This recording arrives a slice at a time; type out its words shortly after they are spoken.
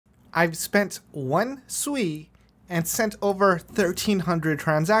I've spent 1 SUI and sent over 1,300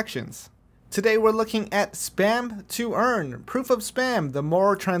 transactions. Today we're looking at spam to earn. Proof of spam. The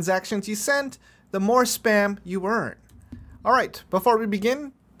more transactions you send, the more spam you earn. Alright, before we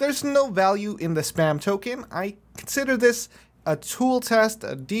begin, there's no value in the spam token. I consider this a tool test,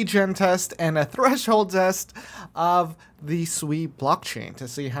 a degen test, and a threshold test of the SUI blockchain to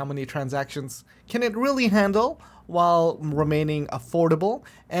see how many transactions can it really handle while remaining affordable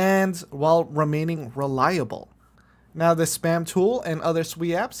and while remaining reliable. Now, the spam tool and other SUI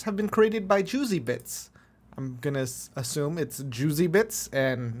apps have been created by Juzybits. I'm gonna assume it's Juzybits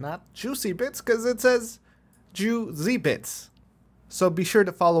and not Juzybits because it says Juzybits. So be sure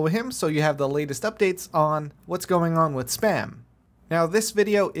to follow him so you have the latest updates on what's going on with spam. Now, this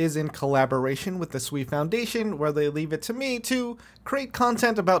video is in collaboration with the SUI Foundation, where they leave it to me to create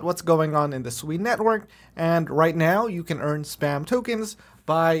content about what's going on in the SUI network, and right now you can earn spam tokens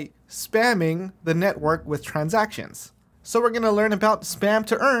by spamming the network with transactions. So we're going to learn about spam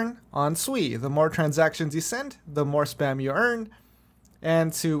to earn on SUI. The more transactions you send, the more spam you earn.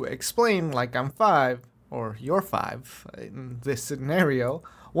 And to explain, like I'm 5, or you're 5 in this scenario,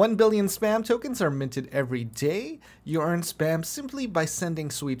 1 billion spam tokens are minted every day. You earn spam simply by sending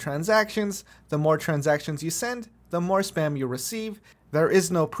SUI transactions. The more transactions you send, the more spam you receive. There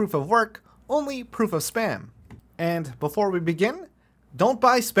is no proof of work, only proof of spam. And before we begin, don't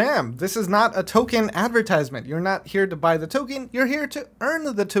buy spam. This is not a token advertisement. You're not here to buy the token. You're here to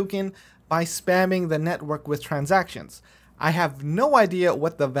earn the token by spamming the network with transactions. I have no idea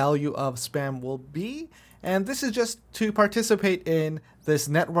what the value of spam will be, and this is just to participate in this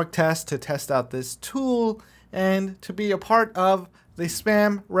network test, to test out this tool, and to be a part of the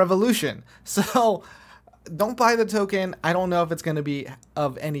spam revolution. So don't buy the token. I don't know if it's going to be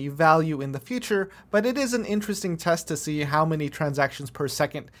of any value in the future, but it is an interesting test to see how many transactions per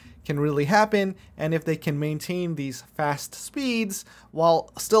second can really happen, and if they can maintain these fast speeds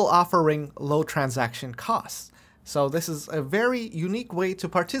while still offering low transaction costs. So this is a very unique way to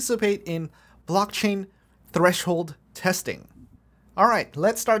participate in blockchain threshold testing. Alright,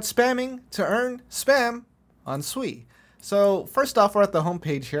 let's start spamming to earn spam on SUI. So first off, we're at the home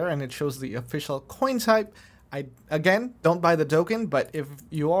page here and it shows the official coin type. Again, don't buy the token, but if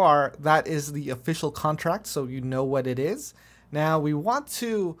you are, that is the official contract, so you know what it is. Now we want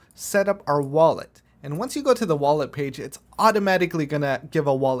to set up our wallet. And once you go to the wallet page, it's automatically gonna give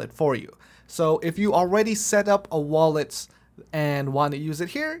a wallet for you. So if you already set up a wallet and want to use it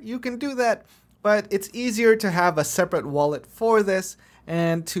here, you can do that, but it's easier to have a separate wallet for this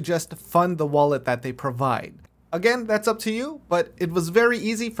and to just fund the wallet that they provide. Again, that's up to you, but it was very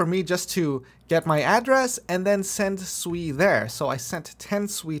easy for me just to get my address and then send SUI there. So I sent 10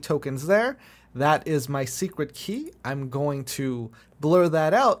 SUI tokens there. That is my secret key. I'm going to blur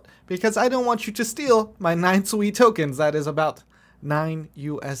that out because I don't want you to steal my 9 SUI tokens. That is about $9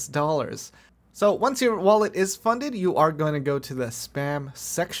 US. So once your wallet is funded, you are going to go to the spam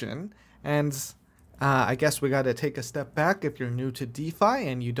section, and I guess we got to take a step back. If you're new to DeFi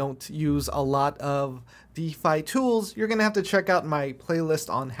and you don't use a lot of DeFi tools, you're going to have to check out my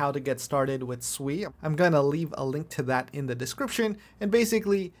playlist on how to get started with SUI. I'm going to leave a link to that in the description, and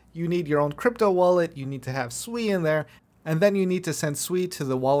basically you need your own crypto wallet, you need to have SUI in there, and then you need to send SUI to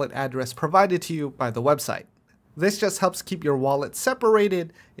the wallet address provided to you by the website. This just helps keep your wallet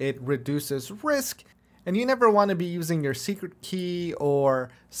separated, it reduces risk, and you never want to be using your secret key or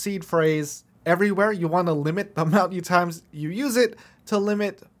seed phrase everywhere. You want to limit the amount of times you use it to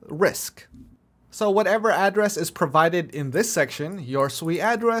limit risk. So whatever address is provided in this section, your SUI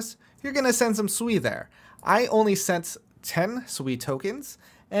address, you're going to send some SUI there. I only sent 10 SUI tokens,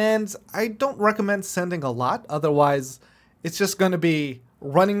 and I don't recommend sending a lot, otherwise it's just going to be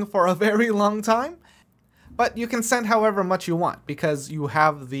running for a very long time. But you can send however much you want because you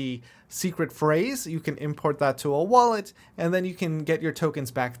have the secret phrase. You can import that to a wallet and then you can get your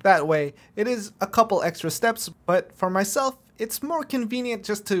tokens back that way. It is a couple extra steps, but for myself, it's more convenient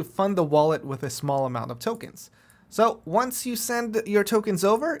just to fund the wallet with a small amount of tokens. So once you send your tokens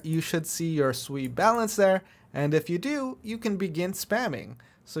over, you should see your SUI balance there. And if you do, you can begin spamming.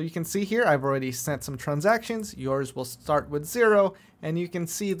 So you can see here, I've already sent some transactions. Yours will start with 0, and you can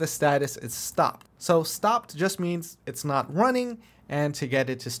see the status is stopped. So stopped just means it's not running, and to get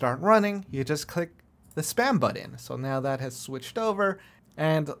it to start running, you just click the spam button. So now that has switched over,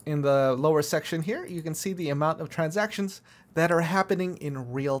 and in the lower section here, you can see the amount of transactions that are happening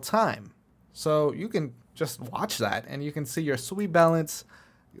in real time. So you can just watch that, and you can see your SUI balance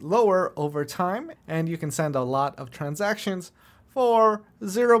lower over time, and you can send a lot of transactions for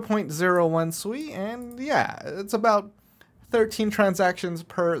 0.01 SUI, and yeah, it's about 13 transactions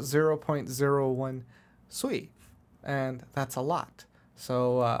per 0.01 SUI, and that's a lot.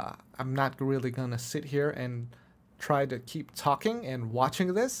 So I'm not really gonna sit here and try to keep talking and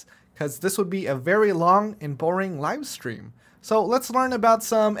watching this, because this would be a very long and boring live stream. So let's learn about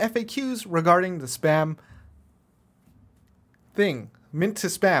some FAQs regarding the spam thing. Mint to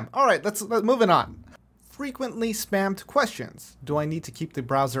spam. Alright, let's moving on. Frequently spammed questions. Do I need to keep the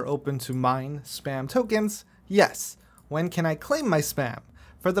browser open to mine spam tokens? Yes. When can I claim my spam?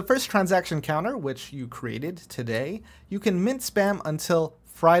 For the first transaction counter, which you created today, you can mint spam until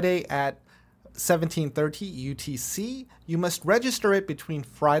Friday at 17:30 UTC. You must register it between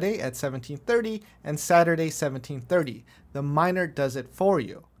Friday at 17:30 and Saturday 17:30. The miner does it for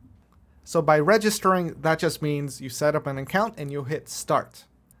you. So by registering, that just means you set up an account and you hit start.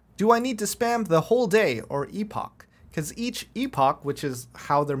 Do I need to spam the whole day or epoch? Because each epoch, which is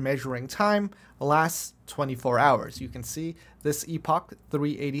how they're measuring time, lasts 24 hours. You can see this epoch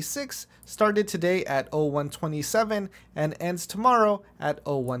 386 started today at 0127 and ends tomorrow at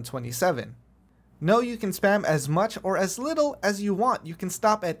 0127. No, you can spam as much or as little as you want. You can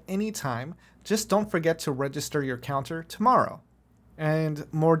stop at any time. Just don't forget to register your counter tomorrow. And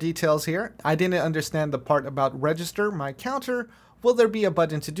more details here. I didn't understand the part about register my counter. Will there be a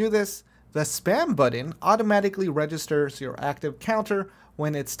button to do this? The spam button automatically registers your active counter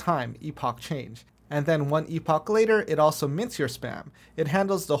when it's time, epoch change. And then one epoch later, it also mints your spam. It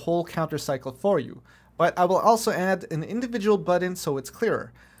handles the whole counter cycle for you. But I will also add an individual button so it's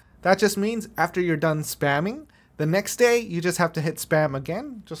clearer. That just means after you're done spamming, the next day you just have to hit spam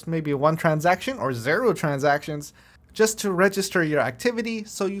again, just maybe 1 transaction or 0 transactions, just to register your activity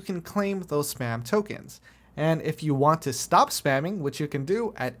so you can claim those spam tokens. And if you want to stop spamming, which you can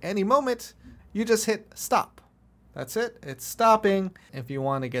do at any moment, you just hit stop. That's it, it's stopping. If you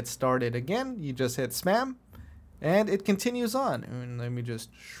want to get started again, you just hit spam and it continues on. And let me just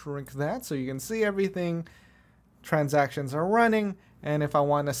shrink that so you can see everything. Transactions are running, and if I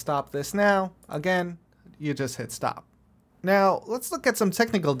want to stop this now, again, you just hit stop. Now, let's look at some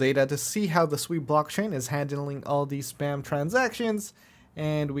technical data to see how the SUI blockchain is handling all these spam transactions.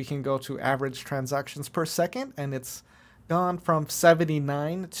 And we can go to average transactions per second, and it's gone from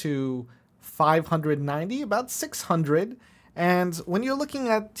 79 to 590, about 600. And when you're looking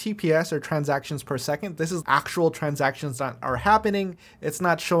at TPS or transactions per second, this is actual transactions that are happening. It's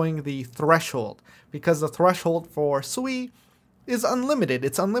not showing the threshold, because the threshold for SUI is unlimited.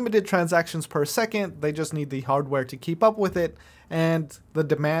 It's unlimited transactions per second. They just need the hardware to keep up with it, and the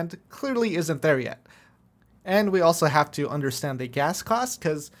demand clearly isn't there yet. And we also have to understand the gas cost,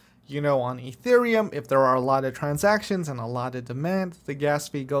 because, you know, on Ethereum, if there are a lot of transactions and a lot of demand, the gas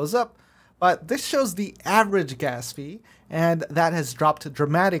fee goes up. But this shows the average gas fee, and that has dropped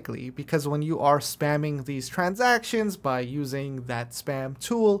dramatically, because when you are spamming these transactions by using that spam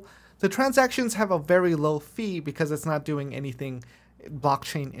tool, the transactions have a very low fee because it's not doing anything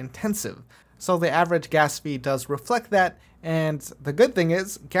blockchain intensive. So the average gas fee does reflect that, and the good thing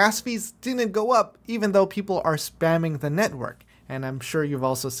is gas fees didn't go up even though people are spamming the network. And I'm sure you've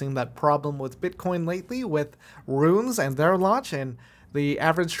also seen that problem with Bitcoin lately with Runes and their launch, and the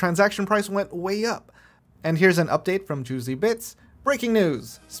average transaction price went way up. And here's an update from Juzybits. Breaking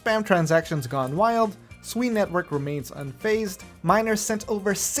news! Spam transactions gone wild. SUI network remains unfazed. Miners sent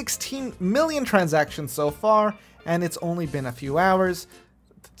over 16 million transactions so far, and it's only been a few hours.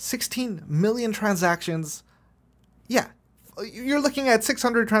 16 million transactions. Yeah, you're looking at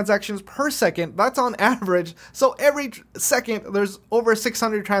 600 transactions per second. That's on average. So every second there's over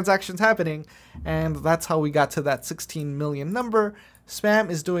 600 transactions happening, and that's how we got to that 16 million number. Spam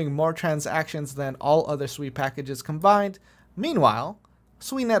is doing more transactions than all other SUI packages combined. Meanwhile,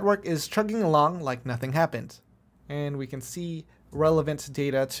 SUI network is chugging along like nothing happened. And we can see relevant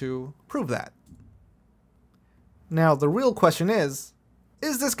data to prove that. Now the real question is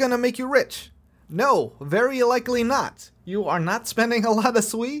this gonna make you rich? No, very likely not. You are not spending a lot of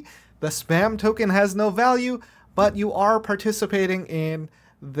SUI, the spam token has no value, but you are participating in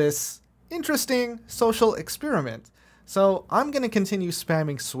this interesting social experiment. So I'm gonna continue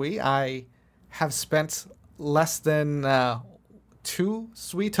spamming SUI. I have spent less than 2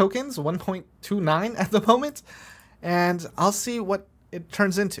 SUI tokens, 1.29 at the moment, and I'll see what it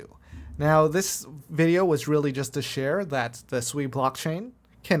turns into. Now, this video was really just to share that the SUI blockchain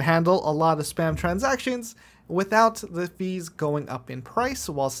can handle a lot of spam transactions without the fees going up in price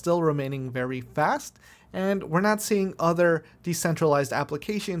while still remaining very fast, and we're not seeing other decentralized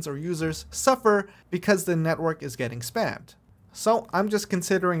applications or users suffer because the network is getting spammed. So I'm just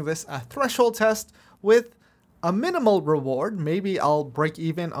considering this a threshold test with a minimal reward. Maybe I'll break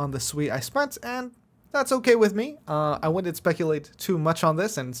even on the SUI I spent, and That's okay with me. I wouldn't speculate too much on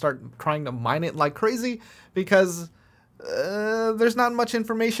this and start trying to mine it like crazy because there's not much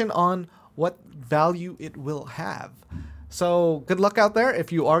information on what value it will have. So good luck out there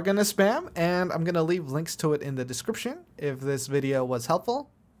if you are going to spam, and I'm going to leave links to it in the description. If this video was helpful,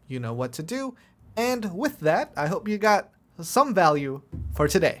 you know what to do. And with that, I hope you got some value for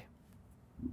today.